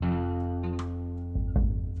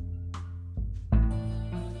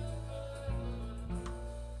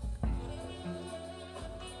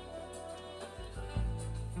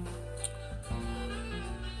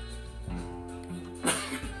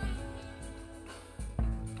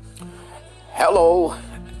Hello,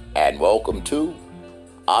 and welcome to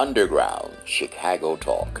Underground Chicago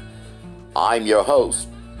Talk. I'm your host,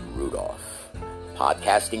 Rudolph,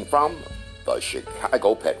 podcasting from the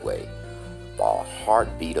Chicago Petway, the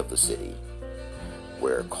heartbeat of the city,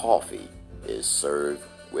 where coffee is served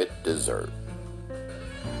with dessert.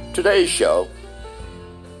 Today's show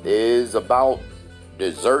is about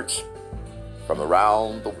desserts from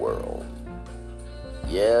around the world.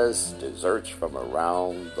 Yes, desserts from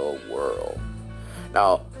around the world.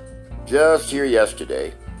 Now, just here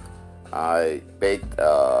yesterday, I baked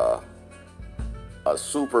a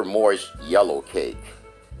super moist yellow cake.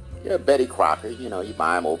 Yeah, Betty Crocker, you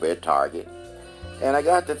buy them over at Target. And I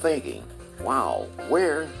got to thinking, wow,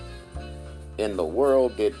 where in the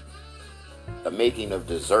world did the making of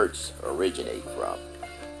desserts originate from?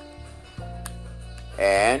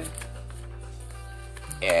 And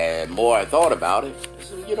more I thought about it, I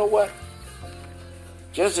said, you know what?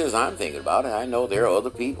 Just as I'm thinking about it, I know there are other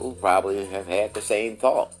people who probably have had the same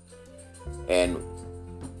thought. And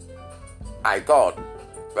I thought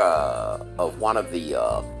of one of the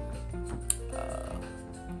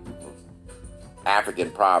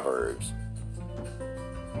African proverbs,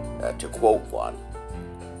 to quote one: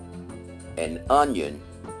 an onion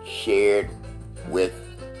shared with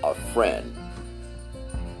a friend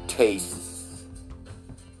tastes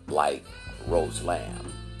like roast lamb.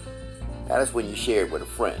 That is when you share it with a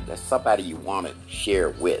friend. That's somebody you want to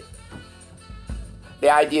share with. The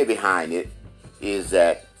idea behind it is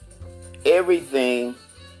that everything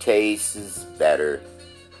tastes better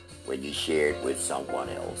when you share it with someone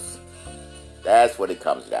else. That's what it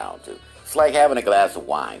comes down to. It's like having a glass of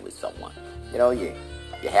wine with someone. You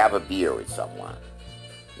have a beer with someone.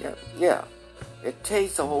 Yeah. It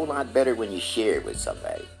tastes a whole lot better when you share it with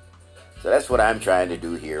somebody. So that's what I'm trying to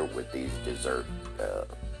do here with these desserts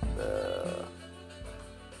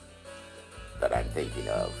that I'm thinking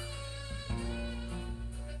of.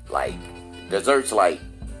 Like desserts like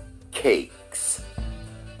cakes,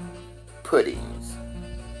 puddings,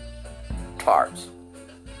 tarts,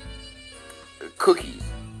 cookies,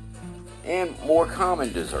 and more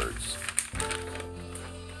common desserts.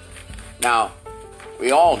 Now,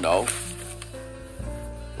 we all know,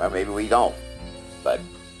 well, maybe we don't, but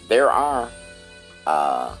there are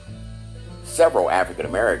several African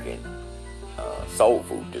American soul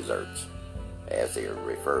food desserts, as they are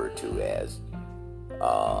referred to as.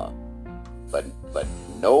 But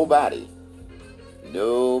nobody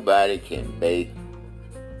can bake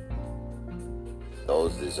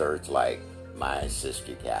those desserts like my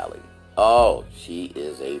sister Callie. Oh, she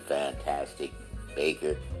is a fantastic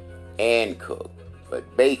baker and cook.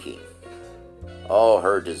 But baking,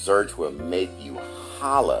 her desserts will make you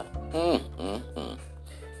holler.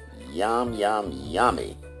 Yum, yum,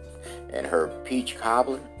 yummy. And her peach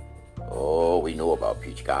cobbler, we know about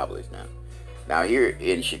peach cobblers now. Now here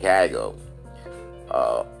in Chicago,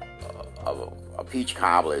 a peach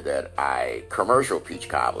cobbler commercial peach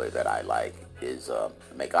cobbler that I like is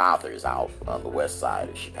MacArthur's out on the west side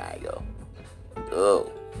of Chicago.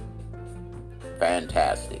 Oh,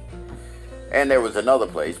 fantastic. And there was another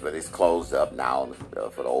place, but it's closed up now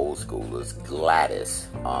for the old schoolers, Gladys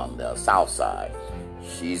on the south side.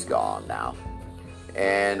 She's gone now.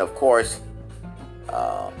 And of course,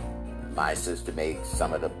 my sister makes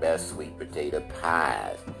some of the best sweet potato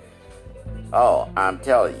pies. Oh, I'm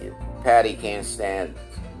telling you, Patty can't stand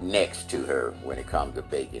next to her when it comes to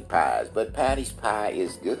baking pies. But Patty's pie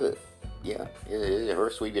is good. Yeah, her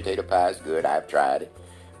sweet potato pie is good. I've tried it.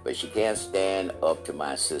 But she can't stand up to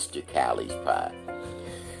my sister Callie's pie.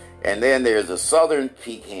 And then there's a southern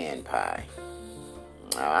pecan pie.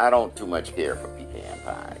 Now, I don't too much care for pecan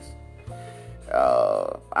pies.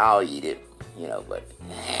 I'll eat it, but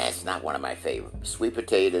it's not one of my favorites. Sweet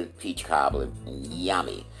potato, peach cobbler,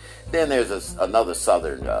 yummy. Then there's another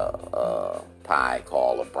southern pie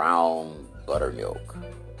called a brown buttermilk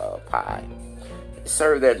pie. It's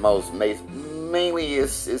served at mainly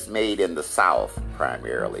it's made in the South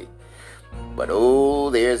primarily. But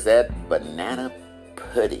there's that banana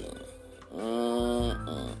pudding.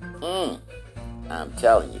 I'm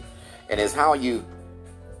telling you. And it's how you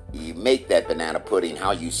make that banana pudding,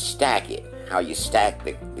 how you stack it, how you stack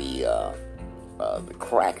the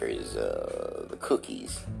crackers, the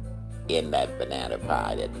cookies in that banana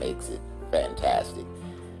pie that makes it fantastic.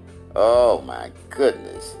 Oh my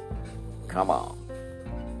goodness. Come on.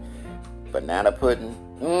 Banana pudding.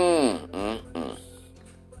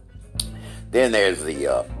 Then there's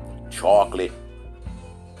the chocolate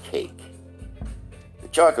cake. The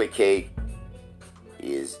chocolate cake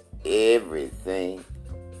is everything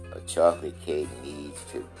a chocolate cake needs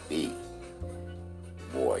to be.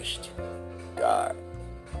 Moist,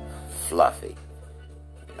 fluffy.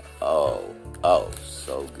 Oh,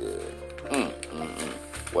 so good.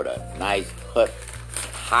 What a nice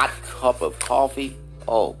hot cup of coffee.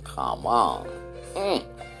 Oh, come on.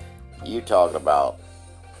 You talking about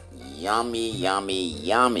yummy, yummy,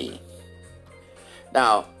 yummy.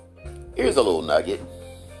 Now, here's a little nugget.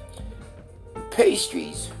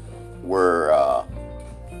 Pastries were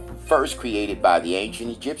first created by the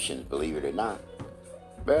ancient Egyptians, believe it or not.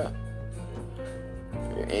 Yeah.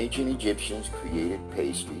 The ancient Egyptians created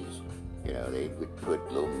pastries. You know, they would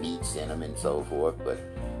put little meats in them and so forth, but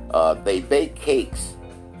they baked cakes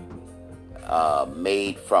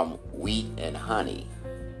made from wheat and honey.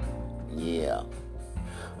 Yeah.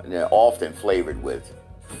 And they're often flavored with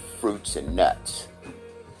fruits and nuts.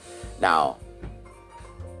 Now,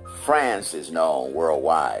 France is known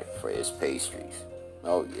worldwide for its pastries.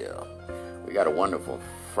 Oh, yeah. We got a wonderful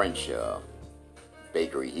French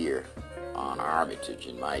bakery here on Armitage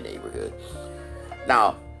in my neighborhood.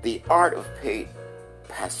 Now, the art of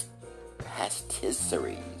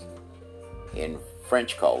pastisseries in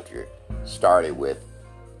French culture started with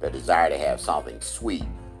the desire to have something sweet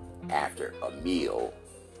after a meal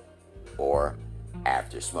or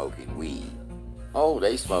after smoking weed. Oh,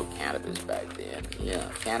 they smoked cannabis back then. Yeah,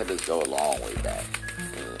 cannabis go a long way back.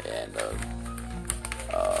 And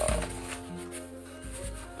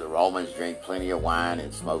the Romans drink plenty of wine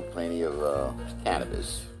and smoke plenty of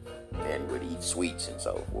cannabis and would eat sweets and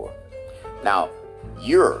so forth. Now,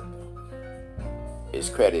 Europe is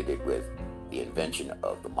credited with the invention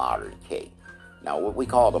of the modern cake. Now, what we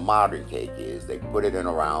call the modern cake is they put it in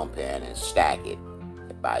a round pan and stack it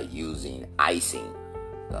by using icing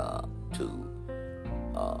to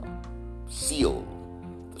seal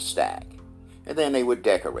the stack. And then they would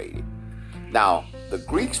decorate it. Now, the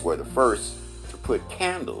Greeks were the first to put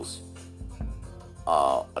candles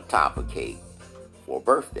atop a cake for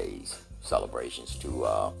birthdays celebrations to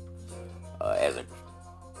as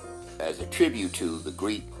a tribute to the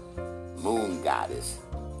Greek moon goddess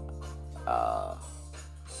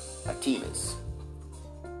Artemis.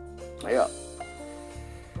 Yeah.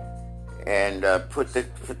 And put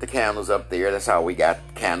the candles up there. That's how we got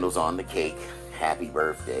candles on the cake. Happy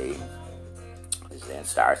birthday. And then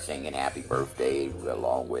start singing happy birthday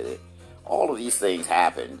along with it. All of these things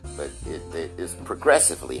happened, but it's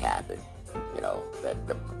progressively happened. You know, that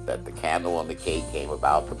the candle on the cake came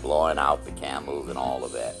about, the blowing out the candles and all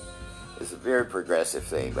of that. It's a very progressive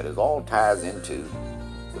thing, but it all ties into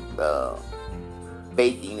the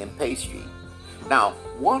baking and pastry. Now,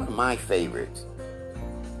 one of my favorites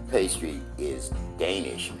pastry is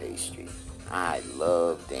Danish pastry. I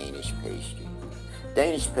love Danish pastry.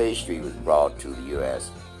 Danish pastry was brought to the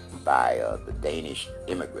U.S. by the Danish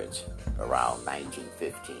immigrants around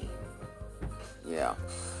 1915. Yeah.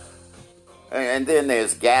 And then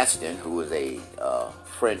there's Gaston, who was a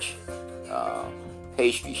French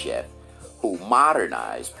pastry chef who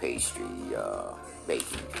modernized pastry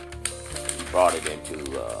baking. He brought it into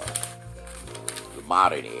the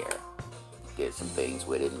modern era. Did some things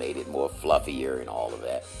with it, made it more fluffier and all of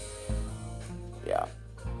that. Yeah.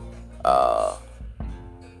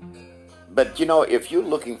 But you know, if you're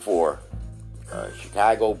looking for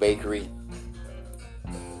Chicago bakery,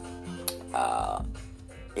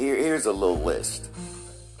 here's a little list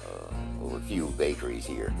of a few bakeries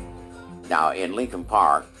here. Now, in Lincoln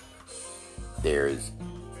Park, there's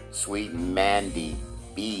Sweet Mandy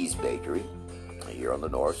B's Bakery here on the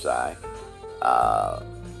north side.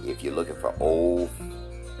 If you're looking for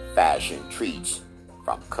old-fashioned treats,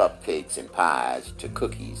 from cupcakes and pies to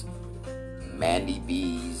cookies, Mandy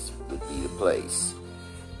B's would be the place.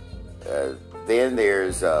 Then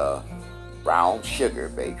there's Brown Sugar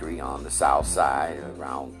Bakery on the south side,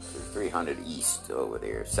 around 300 East over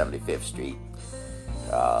there, 75th Street.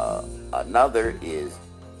 Another is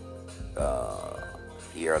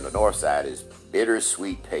here on the north side is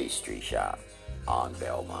Bittersweet Pastry Shop on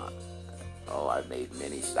Belmont. Oh, I've made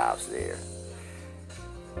many stops there.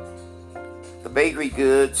 The bakery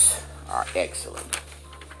goods are excellent.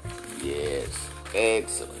 Yes,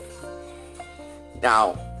 excellent.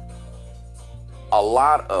 Now, a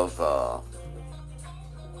lot of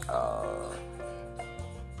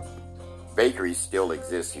bakeries still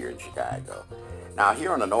exist here in Chicago. Now,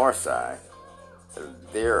 here on the north side,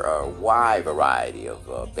 there are a wide variety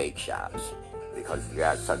of bake shops because you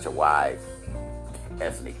got such a wide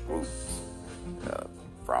ethnic groups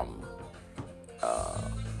from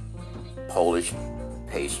Polish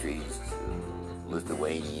pastries,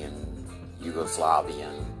 Lithuanian,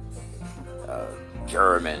 Yugoslavian,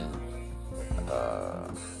 German,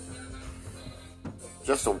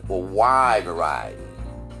 just a wide variety.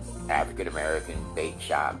 African American bake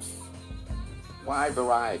shops, wide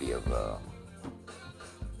variety of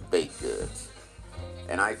baked goods.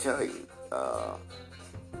 And I tell you,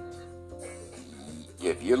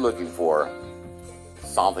 if you're looking for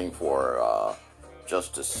something for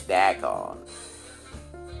just to snack on,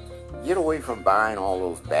 get away from buying all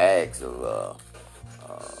those bags of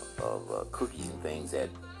cookies and things at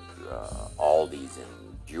Aldi's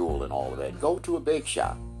and Jewel and all of that. Go to a bake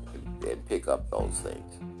shop and pick up those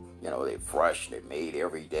things. You know, they're fresh, they're made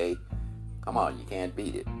every day. Come on, you can't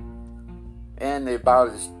beat it. And they're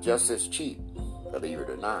about just as cheap, believe it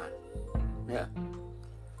or not. Yeah.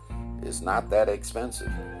 It's not that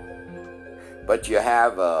expensive. But you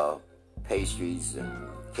have pastries and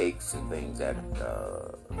cakes and things that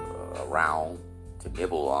around to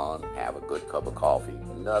nibble on, have a good cup of coffee.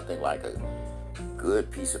 Nothing like a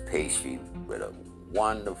good piece of pastry with a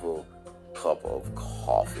wonderful cup of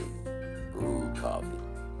coffee, brewed coffee.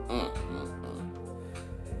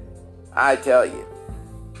 I tell you,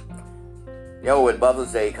 with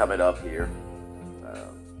Mother's Day coming up here,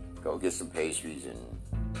 go get some pastries and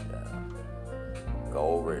go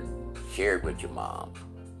over and share it with your mom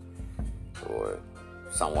or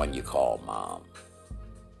someone you call mom.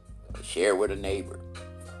 Share with a neighbor.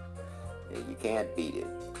 You can't beat it.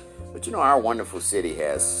 But our wonderful city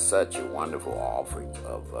has such a wonderful offering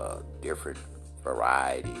of different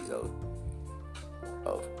varieties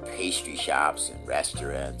of pastry shops and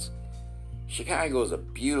restaurants. Chicago is a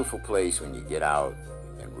beautiful place when you get out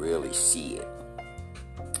and really see it.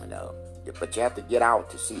 But you have to get out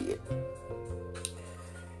to see it.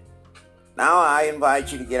 Now I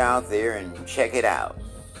invite you to get out there and check it out.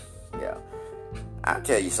 Yeah. I'll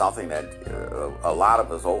tell you something that a lot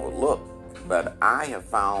of us overlook, but I have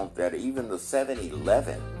found that even the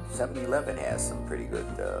 7-Eleven has some pretty good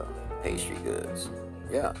pastry goods.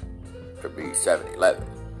 Yeah, could be 7-Eleven.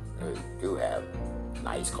 They do have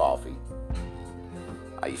nice coffee.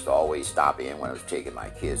 I used to always stop in when I was taking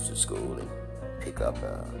my kids to school and pick up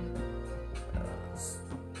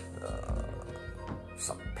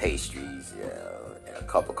some pastries and a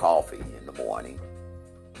cup of coffee in the morning.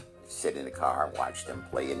 Sit in the car and watch them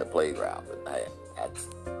play in the playground. But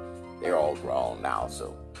they're all grown now,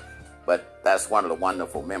 but that's one of the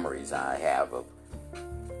wonderful memories I have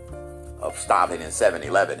of stopping in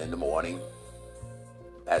 7-Eleven in the morning.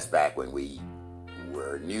 That's back when we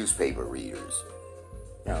were newspaper readers.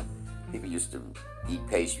 People used to eat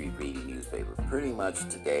pastry reading newspapers. Pretty much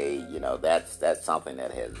today, that's something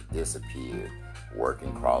that has disappeared.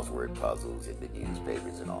 Working crossword puzzles in the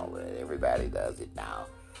newspapers and all that. Everybody does it now.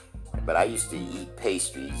 But I used to eat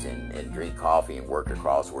pastries and drink coffee and work a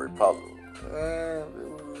crossword puzzle. It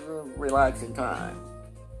was a relaxing time.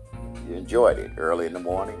 You enjoyed it early in the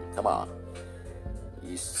morning. Come on.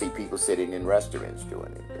 You see people sitting in restaurants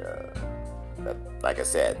doing it. But like I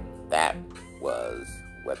said, that was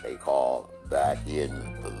what they call back in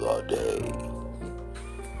the day.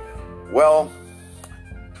 Well,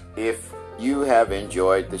 if you have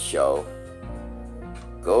enjoyed the show,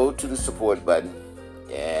 go to the support button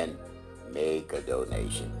and make a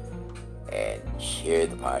donation and share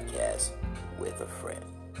the podcast with a friend.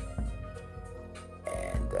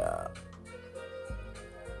 And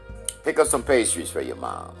pick up some pastries for your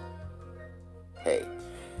mom. Hey,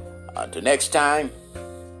 until next time,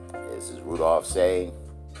 this is Rudolph saying,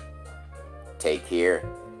 take care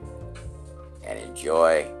and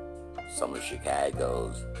enjoy some of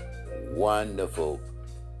Chicago's wonderful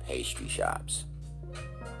pastry shops.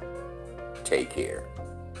 Take care.